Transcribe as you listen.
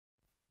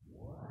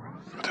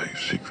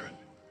secret.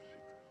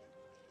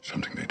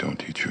 Something they don't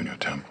teach you in your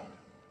temple.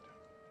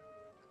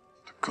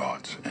 The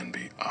gods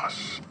envy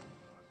us.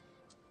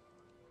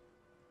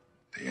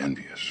 They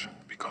envy us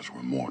because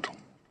we're mortal.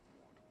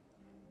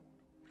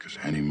 Because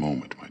any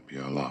moment might be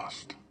our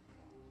last.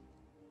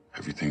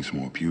 Everything's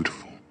more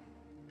beautiful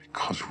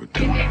because we're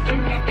done.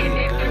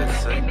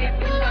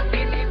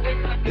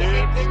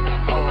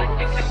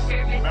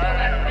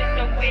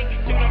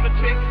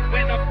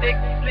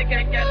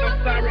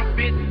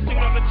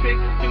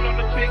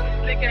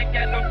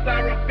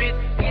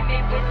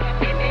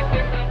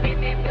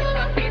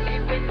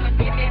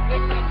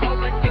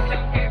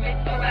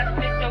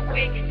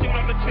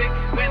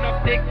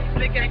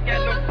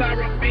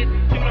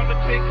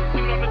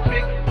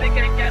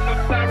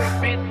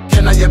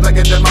 Can I ever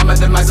get the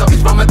moment in myself?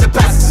 Each moment that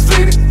passes is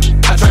fleeting.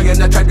 I try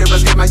and attractive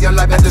escape my young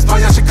life. At this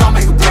point, I should call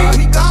me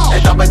complete.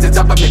 And always it's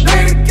up of me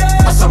bleeding.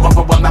 I'm so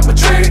overwhelmed, I'm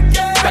retreating.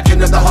 Back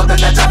into the hole that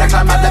I try to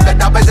climb out of it.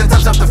 Always it's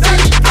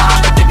self-defeating.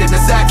 I'm addicted to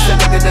sex,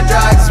 addicted to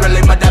drugs.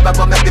 Really my dad, but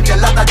will make me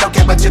feel loved. I don't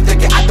care what you're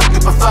thinking, I don't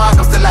give a fuck.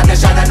 I'm still out there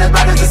shining as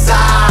bright as the sun.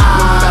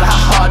 No matter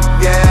how hard it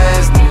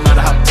gets, no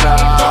matter how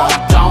tough.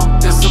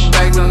 Don't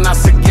disobey when I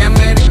say give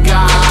me the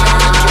gun.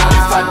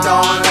 If I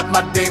don't let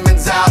my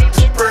demons out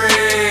to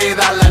breathe,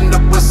 I'll end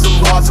up with some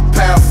walls, a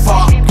pair of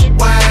fucking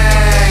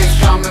waves.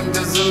 Come and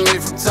visit me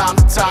from time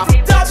to time.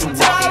 To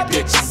all the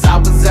bitches I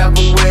was ever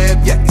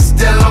with, yet you're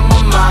still on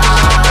my mind.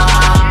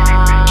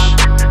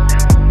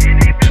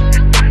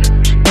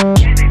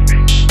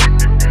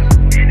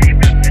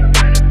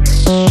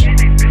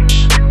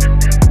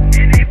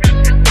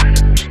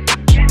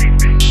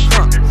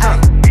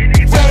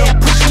 Yeah,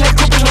 pushing that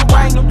coupe in the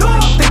rain.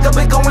 Think I've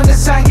been going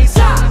insane.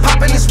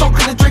 Popping and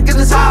smoking and drinking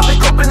this high. Been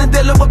coping and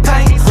dealing with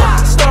pain.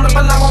 Stone up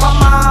along with my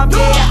mom,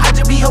 yeah, I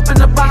just be hoping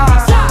to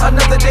buy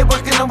another day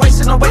working and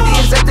wasting away the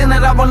exact thing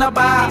that I wanna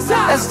buy.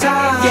 That's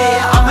time,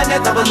 yeah, I'm in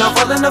that double up,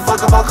 falling the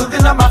fuck about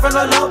cooking up my friend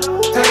low.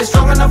 Till it's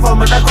strong enough for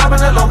me, not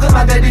crabbing along, cause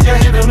my daddy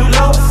just hit a new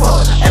low.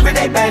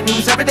 Everyday bad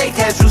news, everyday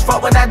cash rules.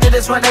 Fuck when I did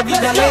this one every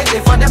day. They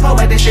fund that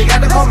poetic shit,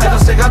 got the cold metal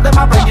stick up to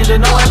my brain, you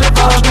didn't know it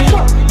before me.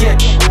 Yeah,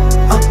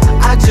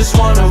 I just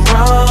wanna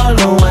run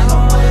away,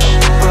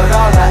 but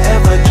all I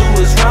ever do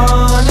is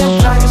run in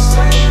place.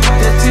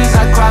 The tears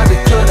I cried, they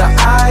could've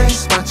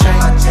iced my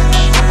chain.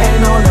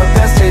 And on the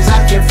best days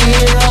I can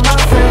feel my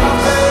face.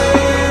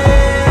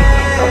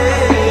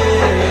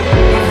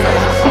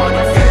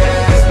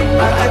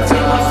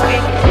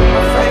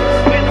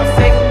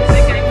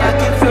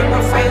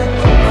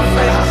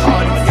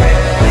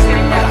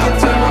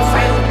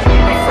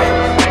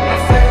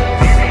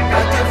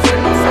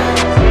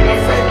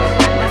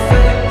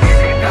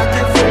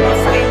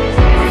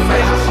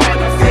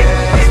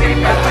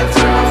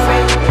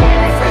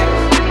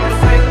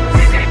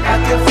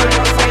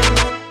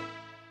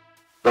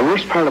 The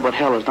worst part about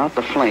hell is not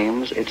the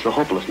flames, it's the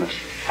hopelessness.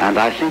 And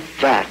I think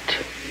that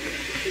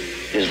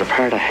is the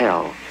part of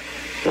hell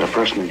that a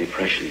person in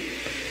depression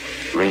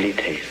really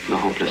tastes. The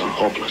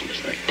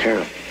hopelessness, that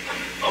terrible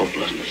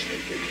hopelessness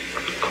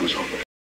that comes over.